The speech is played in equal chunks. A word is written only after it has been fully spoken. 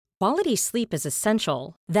Quality sleep is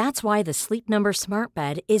essential. That's why the Sleep Number Smart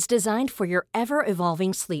Bed is designed for your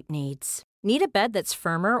ever-evolving sleep needs. Need a bed that's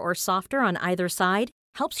firmer or softer on either side?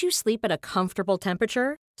 Helps you sleep at a comfortable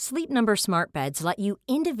temperature? Sleep Number Smart Beds let you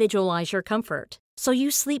individualize your comfort, so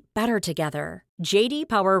you sleep better together. J.D.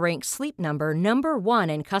 Power ranks Sleep Number number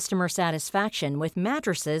one in customer satisfaction with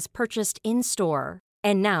mattresses purchased in-store.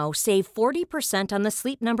 And now, save 40% on the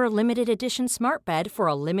Sleep Number Limited Edition Smart Bed for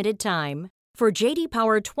a limited time. For J.D.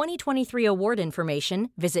 Power 2023 award information,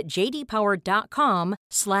 visit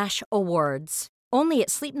jdpower.com/awards. Only at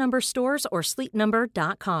Sleep Number stores or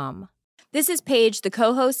sleepnumber.com. This is Paige, the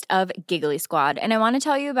co-host of Giggly Squad, and I want to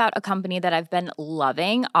tell you about a company that I've been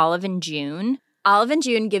loving, Olive & June. Olive &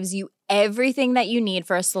 June gives you everything that you need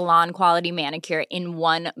for a salon-quality manicure in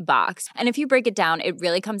one box. And if you break it down, it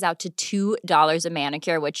really comes out to $2 a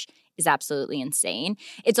manicure, which is absolutely insane.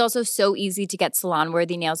 It's also so easy to get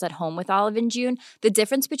salon-worthy nails at home with Olive & June. The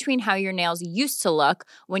difference between how your nails used to look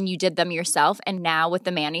when you did them yourself and now with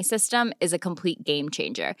the Mani system is a complete game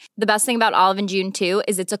changer. The best thing about Olive & June, too,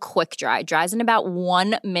 is it's a quick dry. Dries in about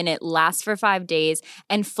 1 minute, lasts for 5 days,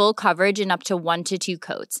 and full coverage in up to 1 to 2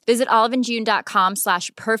 coats. Visit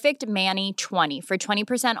oliveandjune.com/perfectmani20 for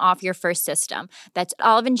 20% off your first system. That's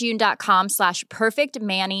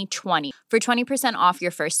oliveandjune.com/perfectmani20 for 20% off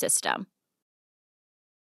your first system.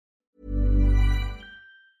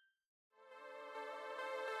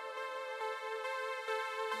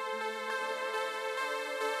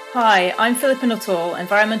 Hi, I'm Philippa Nuttall,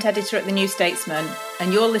 Environment Editor at The New Statesman,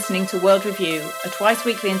 and you're listening to World Review, a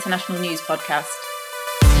twice-weekly international news podcast.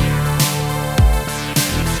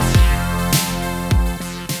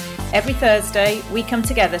 Every Thursday, we come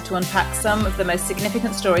together to unpack some of the most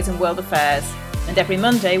significant stories in world affairs, and every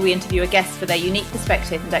Monday we interview a guest for their unique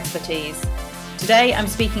perspective and expertise. Today I'm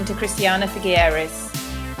speaking to Christiana Figueres.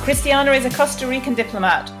 Christiana is a Costa Rican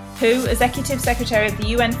diplomat who, Executive Secretary of the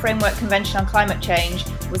UN Framework Convention on Climate Change,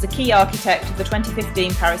 was a key architect of the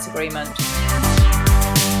 2015 Paris Agreement.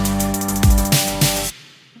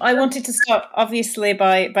 I wanted to start, obviously,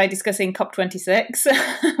 by discussing COP26,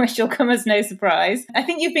 which will come as no surprise. I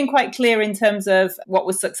think you've been quite clear in terms of what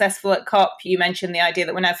was successful at COP. You mentioned the idea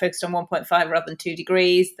that we're now focused on 1.5 rather than 2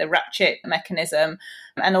 degrees, the ratchet mechanism,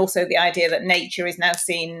 and also the idea that nature is now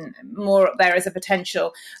seen more up there as a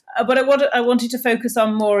potential. But I wanted to focus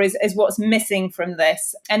on more is what's missing from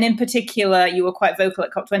this. And in particular, you were quite vocal at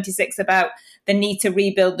COP26 about the need to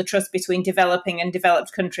rebuild the trust between developing and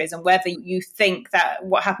developed countries, and whether you think that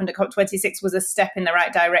what happened at COP26 was a step in the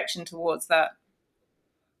right direction towards that.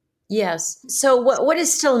 Yes. So what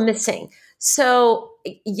is still missing? So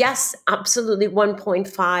yes, absolutely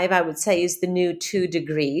 1.5, I would say, is the new 2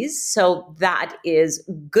 degrees. So that is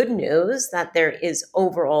good news that there is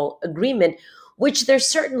overall agreement, which there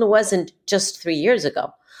certainly wasn't just 3 years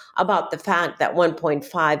ago, about the fact that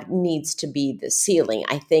 1.5 needs to be the ceiling.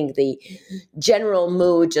 I think the general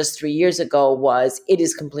mood just 3 years ago was it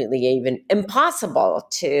is completely even impossible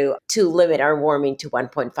to limit our warming to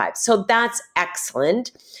 1.5. So that's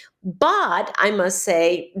excellent. But I must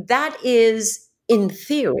say that is in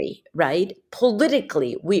theory, right?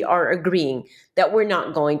 Politically, we are agreeing that we're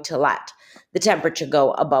not going to let the temperature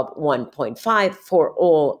go above 1.5 for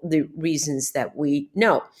all the reasons that we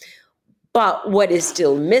know. But what is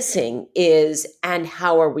still missing is, and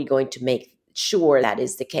how are we going to make sure that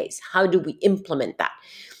is the case? How do we implement that?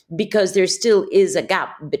 Because there still is a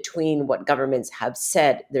gap between what governments have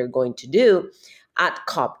said they're going to do at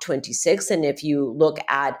COP26. And if you look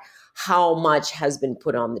at how much has been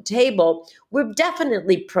put on the table, we've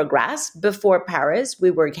definitely progressed. Before Paris,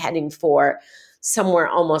 we were heading for somewhere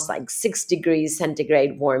almost like 6 degrees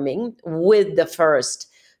centigrade warming, with the first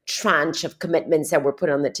tranche of commitments that were put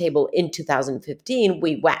on the table in 2015.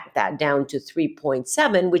 We whacked that down to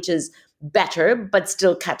 3.7, which is better, but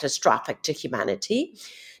still catastrophic to humanity.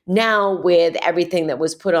 Now, with everything that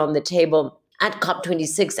was put on the table at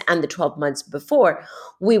COP26 and the 12 months before,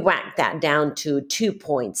 we whacked that down to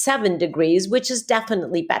 2.7 degrees, which is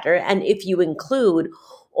definitely better. And if you include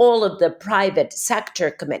all of the private sector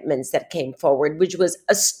commitments that came forward, which was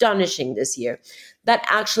astonishing this year, that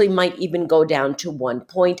actually might even go down to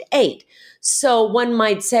 1.8. So one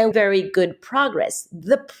might say very good progress.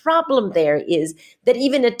 The problem there is that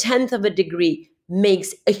even a tenth of a degree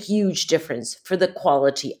makes a huge difference for the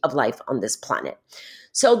quality of life on this planet.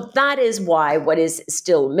 So that is why what is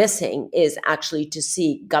still missing is actually to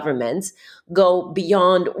see governments go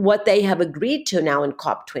beyond what they have agreed to now in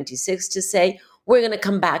COP26 to say, we're going to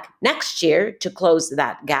come back next year to close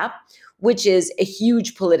that gap, which is a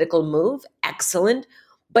huge political move, excellent.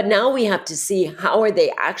 But now we have to see how are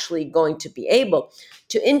they actually going to be able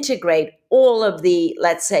to integrate all of the,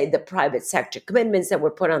 let's say, the private sector commitments that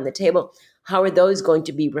were put on the table. How are those going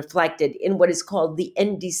to be reflected in what is called the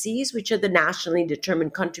NDCs, which are the nationally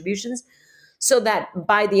determined contributions, so that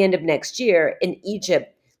by the end of next year in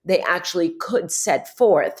Egypt, they actually could set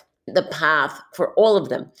forth the path for all of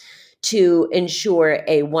them to ensure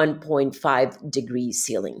a 1.5 degree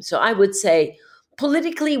ceiling. So I would say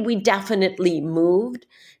politically, we definitely moved.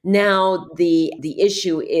 Now, the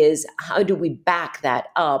issue is how do we back that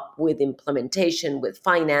up with implementation, with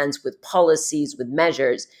finance, with policies, with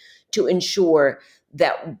measures to ensure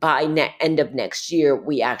that by end of next year,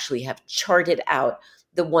 we actually have charted out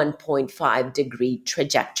the 1.5 degree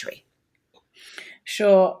trajectory.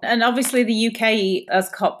 Sure. And obviously the UK as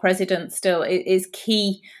COP president still is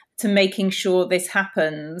key to making sure this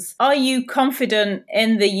happens. Are you confident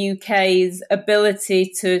in the UK's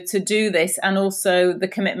ability to do this, and also the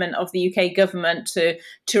commitment of the UK government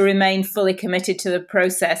to remain fully committed to the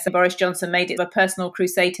process? Boris Johnson made it a personal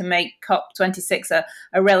crusade to make COP26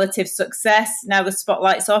 a relative success. Now the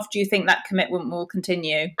spotlight's off. Do you think that commitment will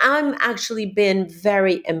continue? I'm actually been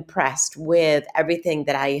very impressed with everything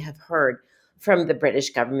that I have heard from the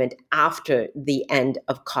British government after the end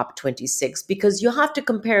of COP26, because you have to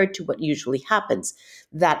compare it to what usually happens,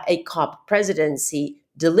 that a COP presidency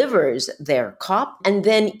delivers their COP. And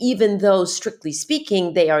then even though, strictly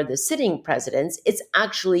speaking, they are the sitting presidents, it's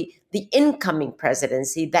actually the incoming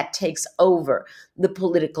presidency that takes over the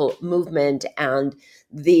political movement and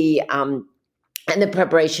the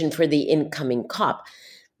preparation for the incoming COP.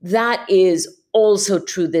 That is also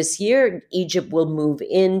true this year. Egypt will move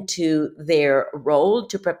into their role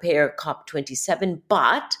to prepare COP27,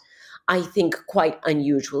 but I think quite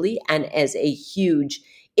unusually and as a huge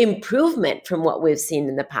improvement from what we've seen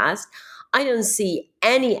in the past, I don't see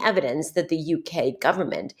any evidence that the UK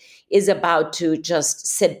government is about to just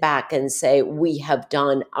sit back and say, we have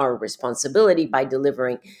done our responsibility by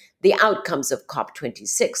delivering the outcomes of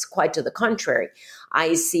COP26. Quite to the contrary,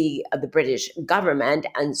 I see the British government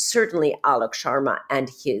and certainly Alok Sharma and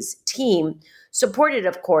his team, supported,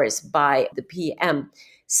 of course, by the PM,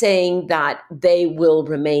 saying that they will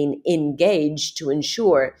remain engaged to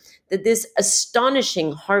ensure that this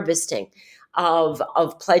astonishing harvesting of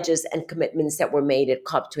pledges and commitments that were made at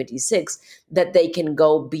COP26, that they can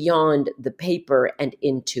go beyond the paper and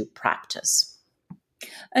into practice.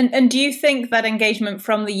 And do you think that engagement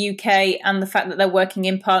from the UK and the fact that they're working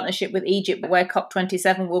in partnership with Egypt, where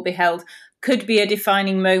COP27 will be held, could be a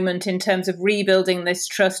defining moment in terms of rebuilding this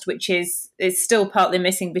trust, which is still partly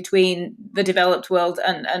missing between the developed world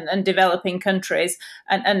and developing countries,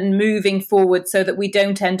 and moving forward so that we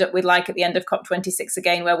don't end up with, like at the end of COP26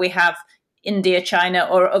 again, where we have India, China,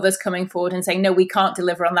 or others coming forward and saying, no, we can't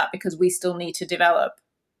deliver on that because we still need to develop?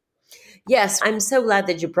 Yes, I'm so glad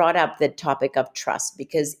that you brought up the topic of trust,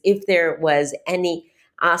 because if there was any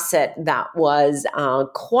asset that was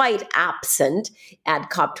quite absent at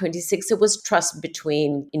COP26, it was trust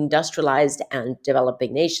between industrialized and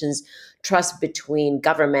developing nations, trust between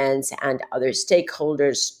governments and other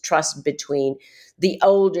stakeholders, trust between the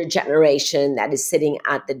older generation that is sitting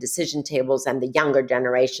at the decision tables and the younger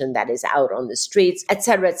generation that is out on the streets, et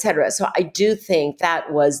cetera, et cetera. So I do think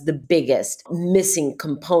that was the biggest missing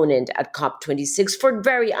component at COP26 for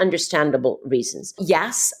very understandable reasons.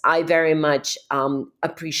 Yes, I very much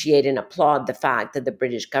appreciate and applaud the fact that the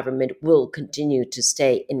British government will continue to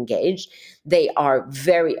stay engaged. They are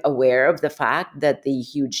very aware of the fact that the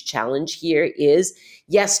huge challenge here is,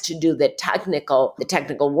 yes, to do the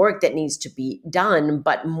technical work that needs to be done,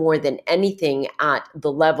 but more than anything at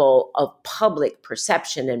the level of public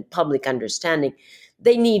perception and public understanding,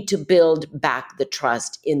 they need to build back the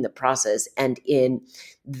trust in the process and in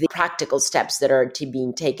the practical steps that are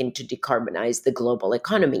being taken to decarbonize the global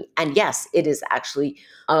economy. And yes, it is actually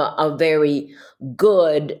a very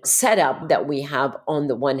good setup that we have, on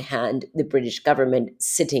the one hand, the British government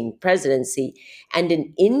sitting presidency and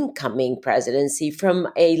an incoming presidency from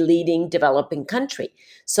a leading developing country.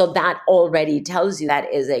 So that already tells you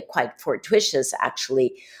that is a quite fortuitous,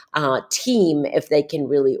 actually, team if they can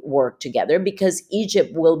really work together, because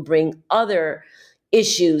Egypt will bring other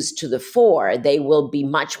issues to the fore. They will be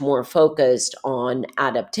much more focused on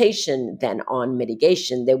adaptation than on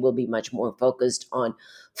mitigation. They will be much more focused on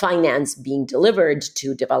finance being delivered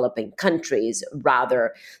to developing countries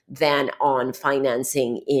rather than on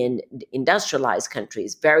financing in industrialized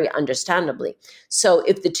countries, very understandably. So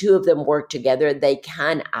if the two of them work together, they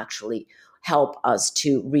can actually help us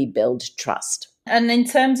to rebuild trust. And in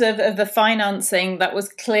terms of the financing, that was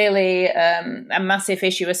clearly a massive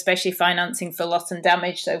issue, especially financing for loss and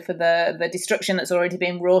damage. So for the destruction that's already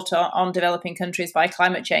been wrought on developing countries by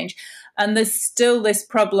climate change. And there's still this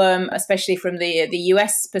problem, especially from the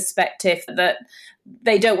US perspective, that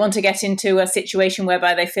they don't want to get into a situation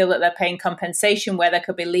whereby they feel that they're paying compensation, where there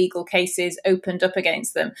could be legal cases opened up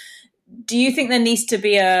against them. Do you think there needs to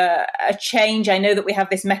be a change? I know that we have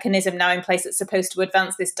this mechanism now in place that's supposed to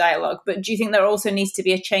advance this dialogue, but do you think there also needs to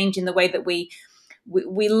be a change in the way that we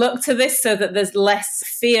look to this, so that there's less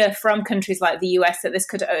fear from countries like the US that this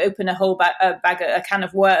could open a can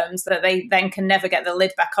of worms that they then can never get the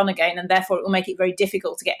lid back on again, and therefore it will make it very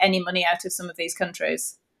difficult to get any money out of some of these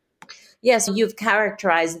countries? Yes, you've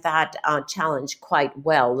characterized that challenge quite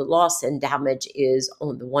well. The loss and damage is,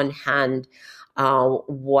 on the one hand,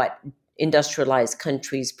 what industrialized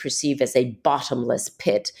countries perceive as a bottomless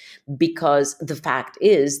pit, because the fact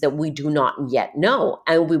is that we do not yet know,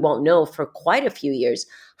 and we won't know for quite a few years,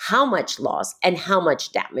 how much loss and how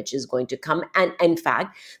much damage is going to come. And in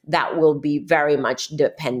fact, that will be very much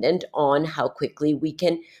dependent on how quickly we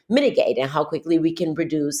can mitigate and how quickly we can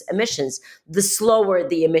reduce emissions. The slower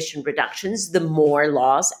the emission reductions, the more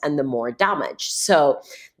loss and the more damage. So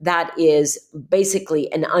that is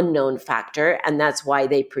basically an unknown factor, and that's why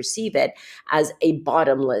they perceive it as a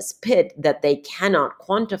bottomless pit that they cannot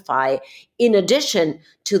quantify, in addition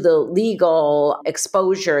to the legal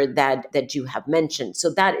exposure that you have mentioned. So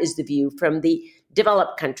that is the view from the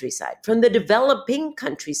developed countryside. From the developing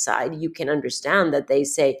countryside, you can understand that they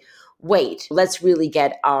say, wait, let's really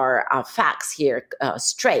get our facts here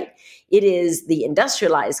straight. It is the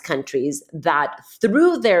industrialized countries that,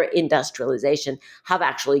 through their industrialization, have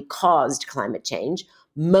actually caused climate change.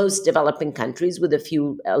 Most developing countries, with a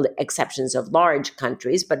few exceptions of large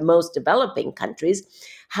countries, but most developing countries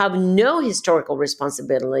have no historical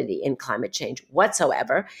responsibility in climate change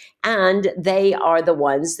whatsoever. And they are the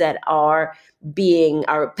ones that are paying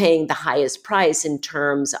the highest price in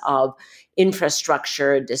terms of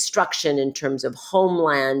infrastructure destruction, in terms of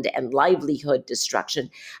homeland and livelihood destruction.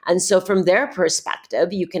 And so from their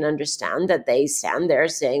perspective, you can understand that they stand there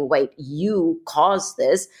saying, wait, you caused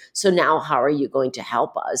this, so now how are you going to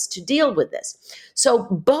help us to deal with this? So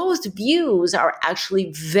both views are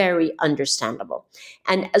actually very understandable.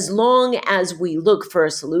 And as long as we look for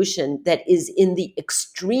a solution that is in the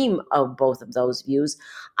extreme of both of those views,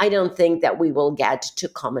 I don't think that we will get to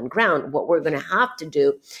common ground. What we're going to have to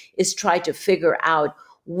do is try to figure out,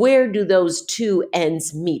 where do those two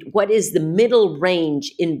ends meet? What is the middle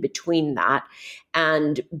range in between that?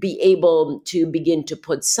 And be able to begin to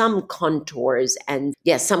put some contours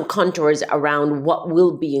around what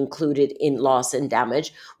will be included in loss and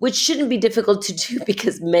damage, which shouldn't be difficult to do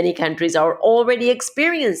because many countries are already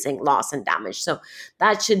experiencing loss and damage. So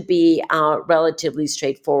that should be relatively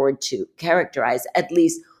straightforward to characterize, at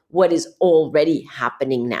least what is already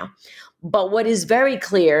happening now. But what is very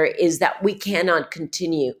clear is that we cannot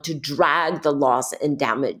continue to drag the loss and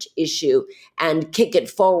damage issue and kick it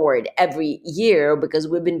forward every year, because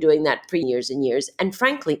we've been doing that for years and years. And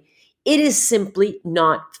frankly, it is simply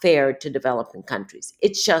not fair to developing countries.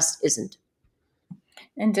 It just isn't.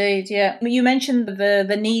 Indeed, yeah. You mentioned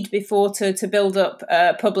the need before to build up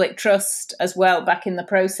public trust as well back in the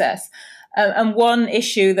process. And one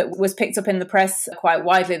issue that was picked up in the press quite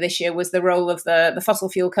widely this year was the role of the fossil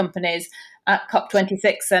fuel companies at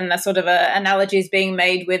COP26, and a sort of analogies being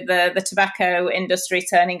made with the tobacco industry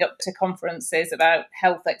turning up to conferences about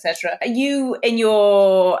health, etc. You, in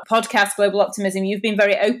your podcast, Global Optimism, you've been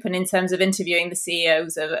very open in terms of interviewing the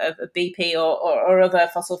CEOs of BP or other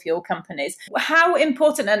fossil fuel companies. How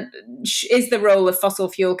important is the role of fossil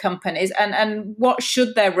fuel companies, and what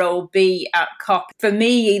should their role be at COP? For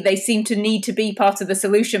me, they seem to need to be part of the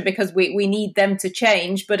solution because we need them to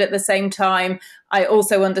change, but at the same time, I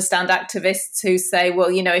also understand activists who say, well,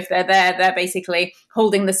 if they're there, they're basically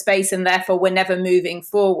holding the space and therefore we're never moving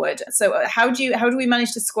forward. So how do we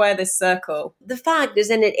manage to square this circle? The fact is,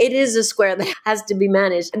 and it is a square that has to be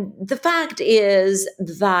managed. The fact is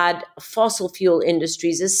that fossil fuel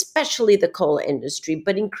industries, especially the coal industry,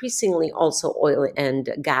 but increasingly also oil and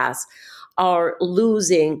gas, are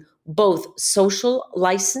losing both social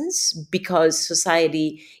license, because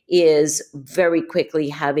society is very quickly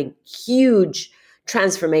having huge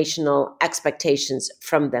transformational expectations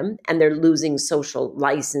from them, and they're losing social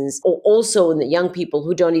license. Also in the young people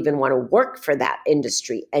who don't even want to work for that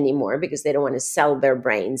industry anymore because they don't want to sell their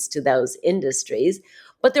brains to those industries.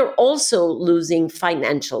 but they're also losing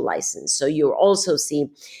financial license. So you also see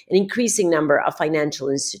an increasing number of financial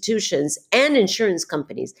institutions and insurance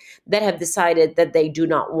companies that have decided that they do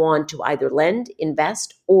not want to either lend,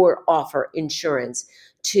 invest, or offer insurance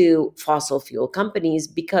to fossil fuel companies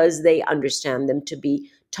because they understand them to be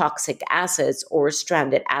toxic assets or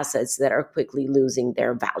stranded assets that are quickly losing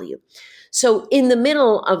their value. So in the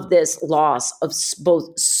middle of this loss of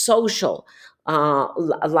both social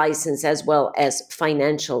license as well as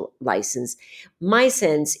financial license, my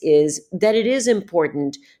sense is that it is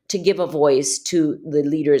important to give a voice to the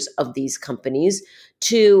leaders of these companies,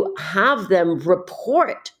 to have them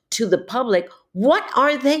report to the public, what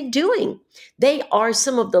are they doing? They are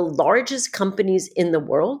some of the largest companies in the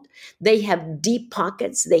world. They have deep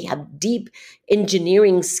pockets. They have deep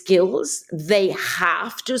engineering skills. They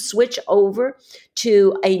have to switch over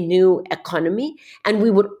to a new economy, and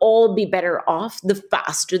we would all be better off the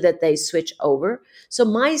faster that they switch over. So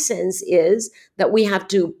my sense is that we have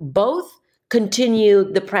to both continue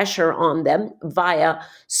the pressure on them via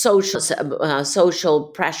social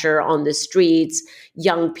pressure on the streets,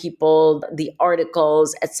 young people, the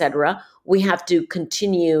articles, etc. We have to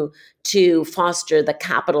continue to foster the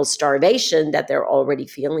capital starvation that they're already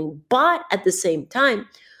feeling. But at the same time,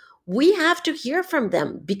 we have to hear from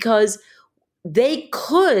them because they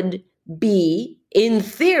could be, in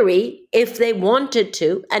theory, if they wanted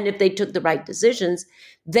to, and if they took the right decisions,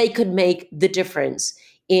 they could make the difference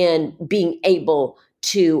in being able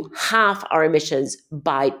to halve our emissions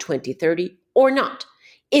by 2030 or not,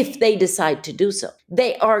 if they decide to do so.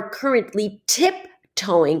 They are currently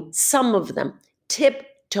tiptoeing, some of them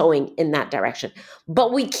tiptoeing in that direction,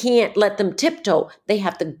 but we can't let them tiptoe. They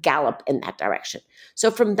have to gallop in that direction. So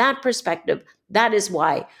from that perspective, that is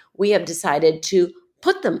why we have decided to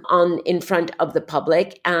put them on in front of the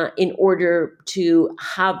public in order to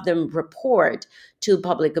have them report to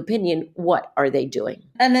public opinion, what are they doing?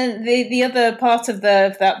 And then the other part of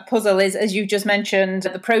that puzzle is, as you just mentioned,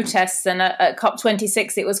 the protests. And at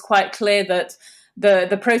COP26, it was quite clear that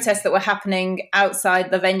the protests that were happening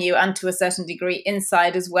outside the venue and to a certain degree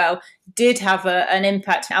inside as well did have an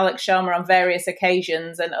impact. Alex Sharma on various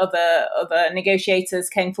occasions and other negotiators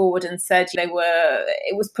came forward and said it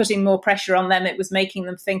was putting more pressure on them. It was making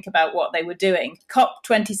them think about what they were doing.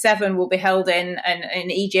 COP27 will be held in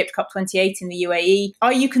Egypt, COP28 in the UAE.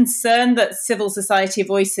 Are you concerned that civil society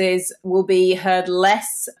voices will be heard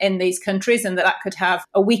less in these countries and that could have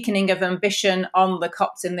a weakening of ambition on the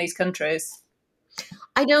COPs in these countries?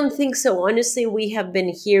 I don't think so. Honestly, we have been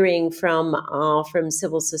hearing from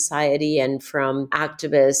civil society and from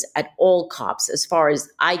activists at all COPs, as far as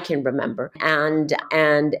I can remember, and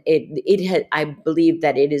it had, I believe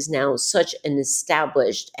that it is now such an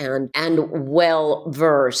established and well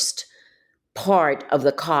versed part of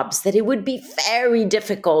the COPs that it would be very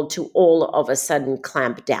difficult to all of a sudden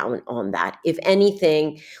clamp down on that. If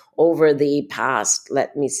anything, over the past,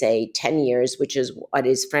 let me say, 10 years, which is what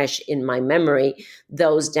is fresh in my memory,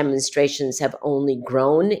 those demonstrations have only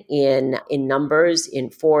grown in numbers,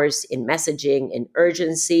 in force, in messaging, in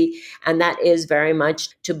urgency. And that is very much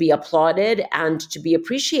to be applauded and to be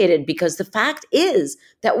appreciated, because the fact is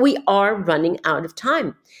that we are running out of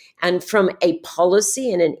time. And from a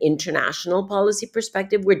policy and an international policy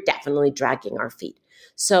perspective, we're definitely dragging our feet.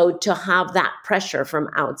 So to have that pressure from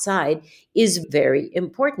outside is very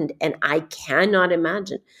important. And I cannot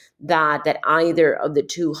imagine that either of the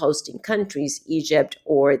two hosting countries, Egypt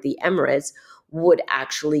or the Emirates, would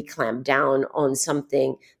actually clamp down on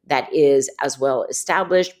something that is as well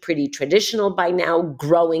established, pretty traditional by now,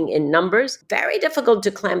 growing in numbers. Very difficult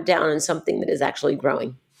to clamp down on something that is actually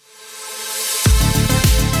growing.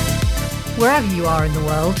 Wherever you are in the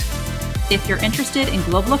world, if you're interested in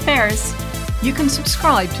global affairs, you can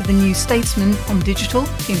subscribe to The New Statesman on digital,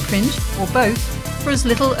 in print, or both for as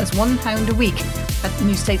little as £1 a week at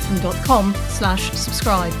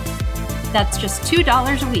thenewstatesman.com/subscribe. That's just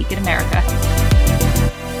 $2 a week in America.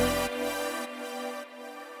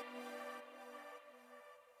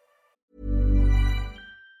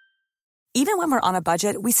 Even when we're on a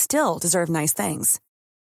budget, we still deserve nice things.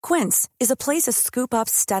 Quince is a place to scoop up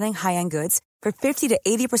stunning high-end goods for 50 to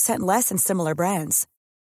 80% less than similar brands.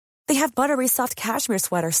 They have buttery soft cashmere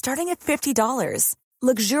sweaters starting at $50,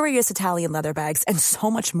 luxurious Italian leather bags, and so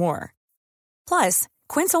much more. Plus,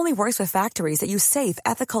 Quince only works with factories that use safe,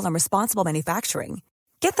 ethical, and responsible manufacturing.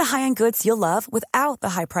 Get the high-end goods you'll love without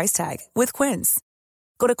the high price tag with Quince.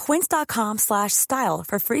 Go to quince.com/style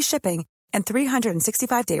for free shipping and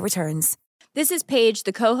 365-day returns. This is Paige,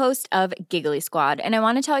 the co-host of Giggly Squad, and I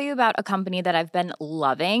want to tell you about a company that I've been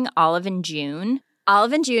loving, Olive & June.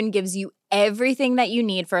 Olive & June gives you everything that you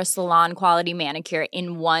need for a salon quality manicure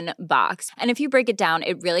in one box. And if you break it down,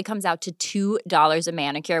 it really comes out to $2 a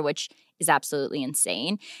manicure, which is absolutely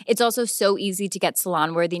insane. It's also so easy to get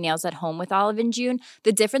salon-worthy nails at home with Olive & June.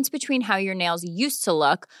 The difference between how your nails used to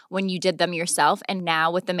look when you did them yourself and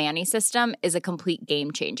now with the Mani system is a complete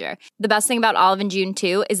game changer. The best thing about Olive & June,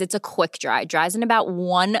 too, is it's a quick dry. Dries in about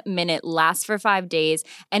 1 minute, lasts for 5 days,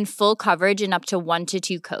 and full coverage in up to 1 to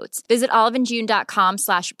 2 coats. Visit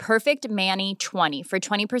oliveandjune.com/perfectmani20 for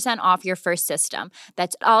 20% off your first system.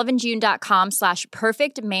 That's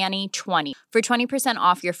oliveandjune.com/perfectmani20 for 20%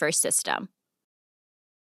 off your first system.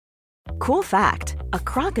 Cool fact, a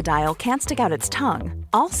crocodile can't stick out its tongue.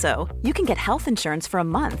 Also, you can get health insurance for a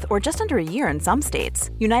month or just under a year in some states.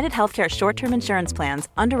 United Healthcare short-term insurance plans,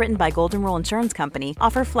 underwritten by Golden Rule Insurance Company,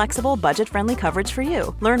 offer flexible, budget-friendly coverage for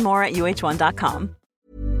you. Learn more at uh1.com.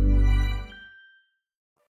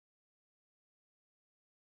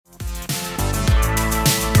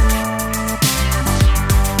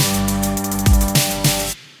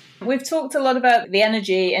 We've talked a lot about the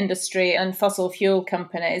energy industry and fossil fuel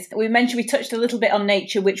companies. We touched a little bit on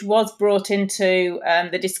nature, which was brought into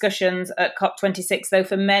the discussions at COP26, though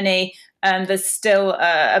for many, there's still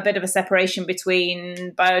a bit of a separation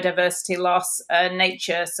between biodiversity loss,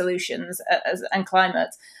 nature solutions and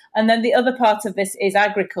climate. And then the other part of this is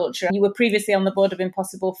agriculture. You were previously on the board of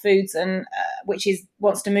Impossible Foods, and which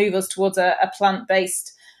wants to move us towards a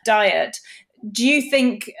plant-based diet. Do you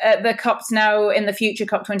think the COPs now in the future,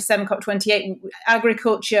 COP27, COP28,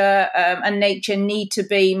 agriculture and nature need to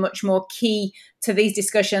be much more key to these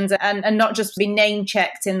discussions and not just be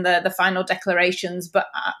name-checked in the final declarations, but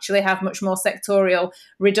actually have much more sectorial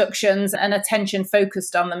reductions and attention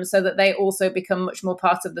focused on them so that they also become much more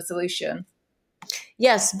part of the solution?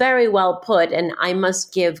 Yes, very well put. And I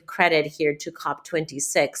must give credit here to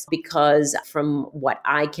COP26 because from what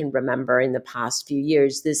I can remember in the past few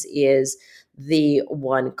years, this is the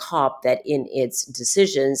one COP that in its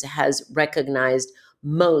decisions has recognized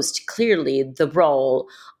most clearly the role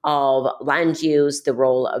of land use, the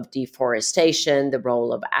role of deforestation, the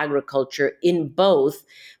role of agriculture in both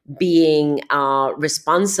being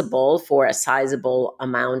responsible for a sizable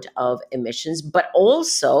amount of emissions, but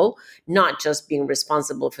also not just being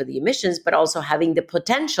responsible for the emissions, but also having the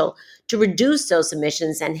potential to reduce those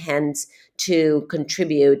emissions and hence to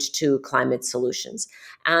contribute to climate solutions.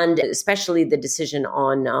 And especially the decision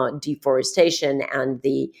on deforestation and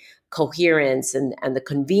the coherence and the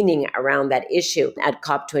convening around that issue at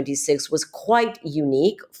COP26 was quite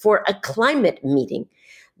unique for a climate meeting.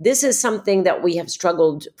 This is something that we have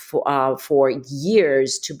struggled for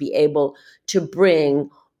years to be able to bring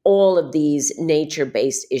all of these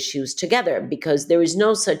nature-based issues together because there is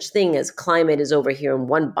no such thing as climate is over here in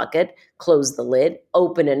one bucket, close the lid,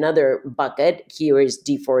 open another bucket, here is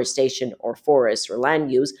deforestation or forest or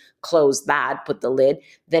land use, close that, put the lid,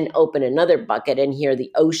 then open another bucket and here are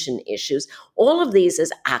the ocean issues. All of these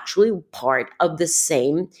is actually part of the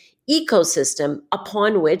same ecosystem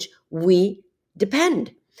upon which we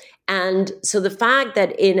depend. And so the fact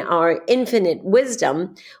that in our infinite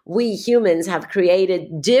wisdom, we humans have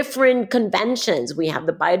created different conventions. We have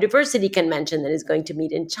the Biodiversity Convention that is going to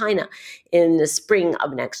meet in China in the spring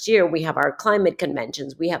of next year. We have our climate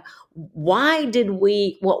conventions. Why did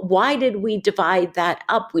we divide that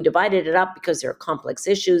up? We divided it up because there are complex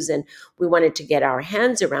issues and we wanted to get our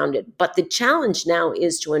hands around it. But the challenge now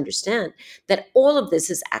is to understand that all of this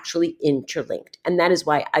is actually interlinked. And that is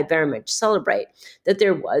why I very much celebrate that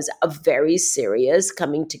there was a very serious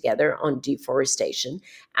coming together on deforestation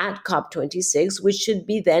at COP26, which should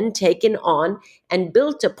be then taken on and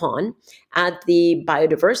built upon at the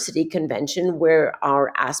Biodiversity Convention, where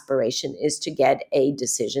our aspiration is to get a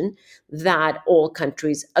decision that all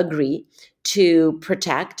countries agree to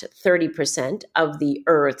protect 30% of the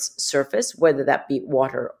Earth's surface, whether that be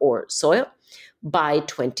water or soil, by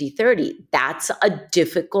 2030. That's a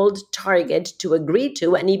difficult target to agree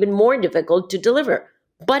to and even more difficult to deliver,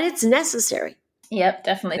 but it's necessary. Yep,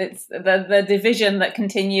 definitely. It's the division that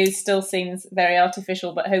continues still seems very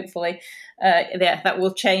artificial, but hopefully that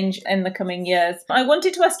will change in the coming years. I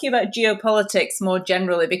wanted to ask you about geopolitics more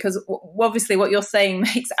generally, because obviously what you're saying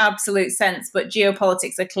makes absolute sense, but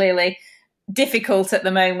geopolitics are clearly difficult at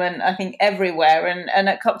the moment, I think, everywhere. And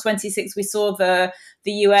at COP26, we saw the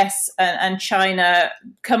US and China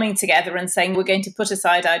coming together and saying we're going to put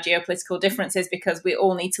aside our geopolitical differences because we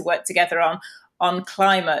all need to work together on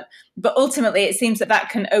climate. But ultimately, it seems that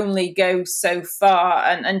can only go so far.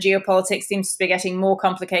 And geopolitics seems to be getting more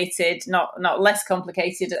complicated, not less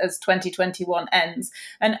complicated as 2021 ends.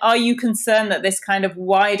 And are you concerned that this kind of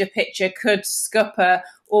wider picture could scupper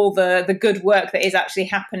all the good work that is actually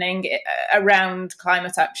happening around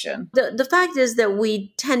climate action? The fact is that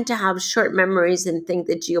we tend to have short memories and think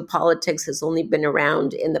that geopolitics has only been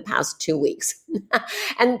around in the past 2 weeks.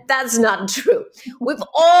 And that's not true. We've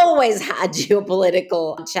always had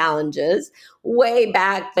geopolitical challenges way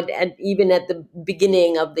back, but even at the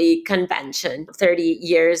beginning of the convention 30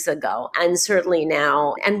 years ago, and certainly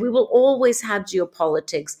now. And we will always have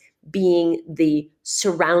geopolitics being the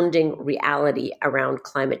surrounding reality around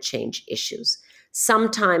climate change issues.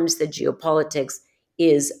 Sometimes the geopolitics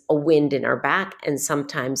is a wind in our back, and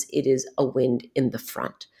sometimes it is a wind in the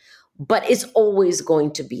front. But it's always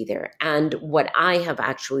going to be there. And what I have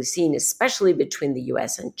actually seen, especially between the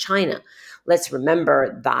US and China, let's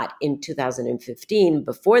remember that in 2015,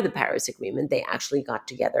 before the Paris Agreement, they actually got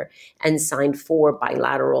together and signed 4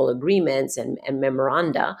 bilateral agreements and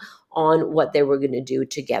memoranda on what they were going to do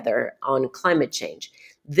together on climate change.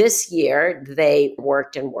 This year, they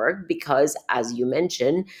worked because, as you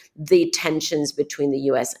mentioned, the tensions between the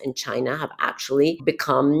US and China have actually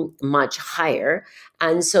become much higher.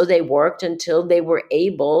 And so they worked until they were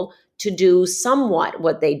able to do somewhat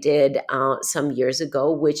what they did some years ago,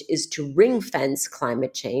 which is to ring fence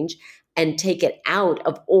climate change and take it out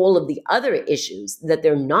of all of the other issues that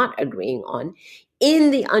they're not agreeing on,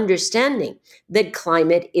 in the understanding that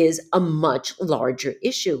climate is a much larger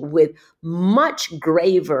issue with much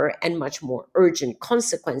graver and much more urgent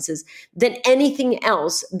consequences than anything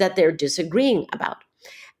else that they're disagreeing about.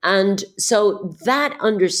 And so that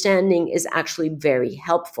understanding is actually very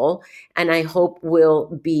helpful, and I hope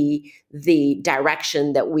will be the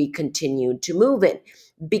direction that we continue to move in,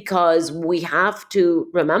 because we have to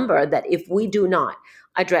remember that if we do not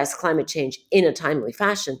address climate change in a timely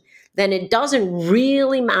fashion, then it doesn't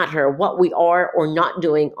really matter what we are or not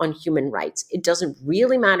doing on human rights. It doesn't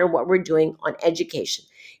really matter what we're doing on education.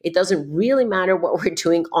 It doesn't really matter what we're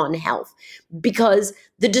doing on health, because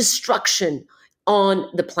the destruction on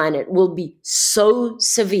the planet will be so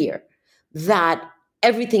severe that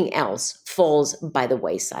everything else falls by the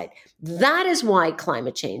wayside. That is why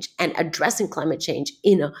climate change and addressing climate change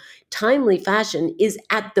in a timely fashion is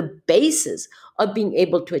at the basis of being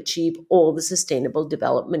able to achieve all the sustainable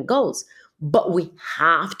development goals. But we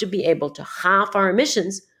have to be able to halve our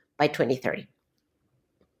emissions by 2030.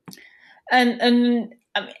 And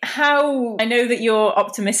I mean, I know that you're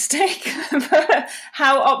optimistic, but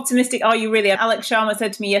how optimistic are you really? Alex Sharma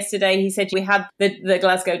said to me yesterday, he said we had the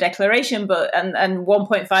Glasgow Declaration, and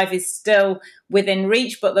 1.5 is still within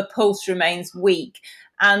reach, but the pulse remains weak.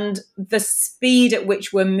 And the speed at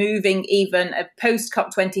which we're moving, even post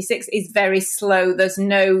COP26, is very slow. There's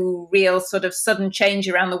no real sort of sudden change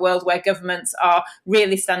around the world where governments are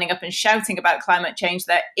really standing up and shouting about climate change.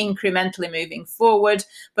 They're incrementally moving forward,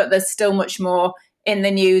 but there's still much more in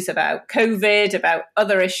the news about COVID, about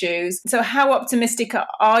other issues. So how optimistic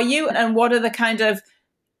are you? And what are the kind of,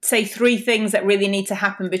 say, 3 things that really need to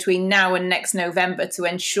happen between now and next November to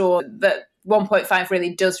ensure that 1.5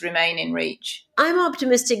 really does remain in reach? I'm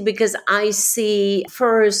optimistic because I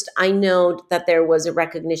know that there was a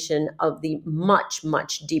recognition of the much,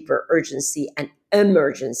 much deeper urgency and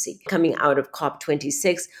emergency coming out of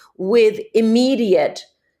COP26 with immediate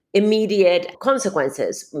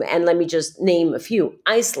consequences. And let me just name a few.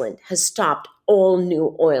 Iceland has stopped all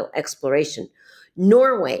new oil exploration.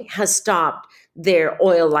 Norway has stopped their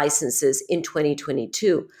oil licenses in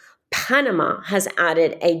 2022. Panama has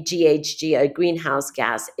added a GHG, a greenhouse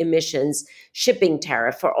gas emissions shipping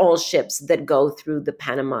tariff for all ships that go through the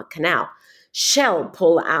Panama Canal. Shell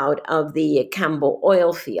pull out of the Cambo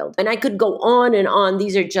oil field. And I could go on and on.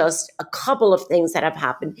 These are just a couple of things that have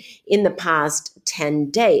happened in the past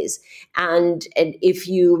 10 days. And if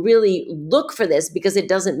you really look for this, because it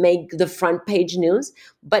doesn't make the front page news,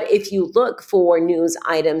 but if you look for news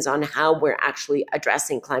items on how we're actually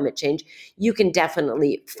addressing climate change, you can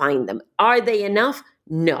definitely find them. Are they enough?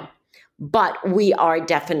 No. But we are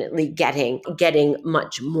definitely getting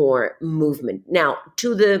much more movement. Now,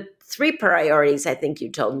 to the 3 priorities, I think you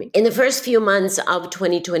told me. In the first few months of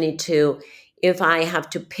 2022, if I have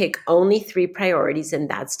to pick only 3 priorities, and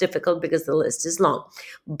that's difficult because the list is long,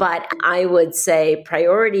 but I would say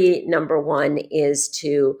priority number 1 is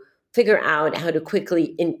to figure out how to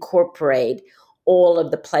quickly incorporate all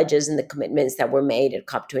of the pledges and the commitments that were made at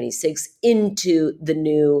COP26 into the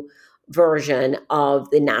new version of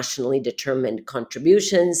the nationally determined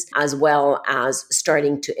contributions, as well as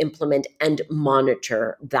starting to implement and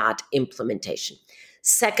monitor that implementation.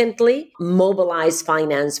 Secondly, mobilize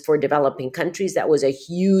finance for developing countries. That was a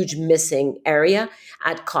huge missing area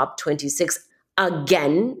at COP26.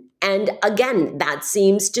 Again, And again, that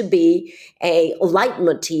seems to be a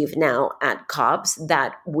leitmotif now at COPs,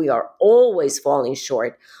 that we are always falling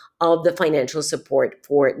short of the financial support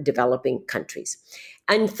for developing countries.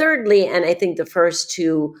 And thirdly, and I think the first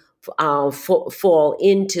two fall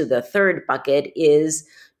into the third bucket, is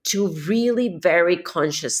to really very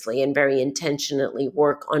consciously and very intentionally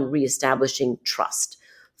work on reestablishing trust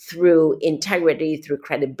through integrity, through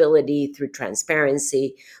credibility, through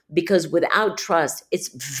transparency, because without trust, it's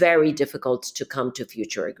very difficult to come to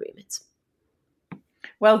future agreements.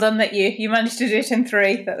 Well done that you managed to do it in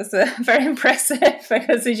 3. That was very impressive,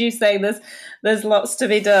 because as you say, there's lots to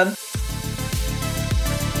be done.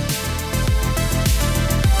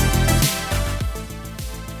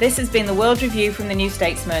 This has been the World Review from The New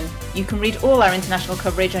Statesman. You can read all our international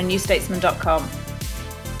coverage on newstatesman.com.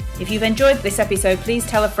 If you've enjoyed this episode, please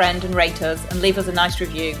tell a friend and rate us and leave us a nice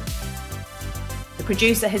review. The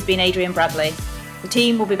producer has been Adrian Bradley. The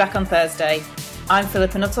team will be back on Thursday. I'm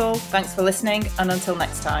Philippa Nuttall. Thanks for listening, and until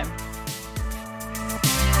next time.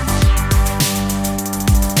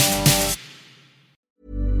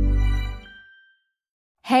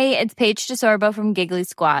 Hey, it's Paige DeSorbo from Giggly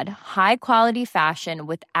Squad. High quality fashion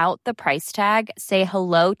without the price tag. Say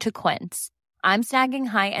hello to Quince. I'm snagging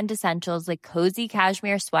high-end essentials like cozy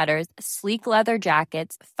cashmere sweaters, sleek leather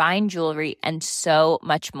jackets, fine jewelry, and so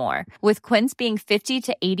much more. With Quince being 50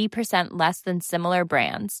 to 80% less than similar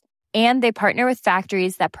brands. And they partner with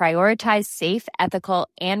factories that prioritize safe, ethical,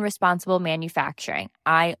 and responsible manufacturing.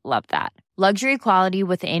 I love that. Luxury quality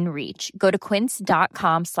within reach. Go to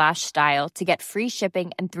quince.com/style to get free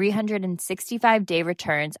shipping and 365-day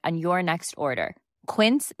returns on your next order.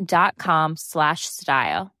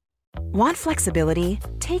 Quince.com/style. Want flexibility?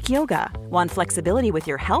 Take yoga. Want flexibility with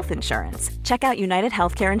your health insurance? Check out United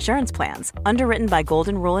Healthcare Insurance Plans. Underwritten by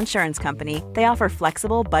Golden Rule Insurance Company, they offer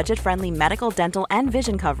flexible, budget-friendly medical, dental, and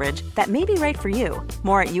vision coverage that may be right for you.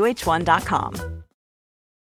 More at uh1.com.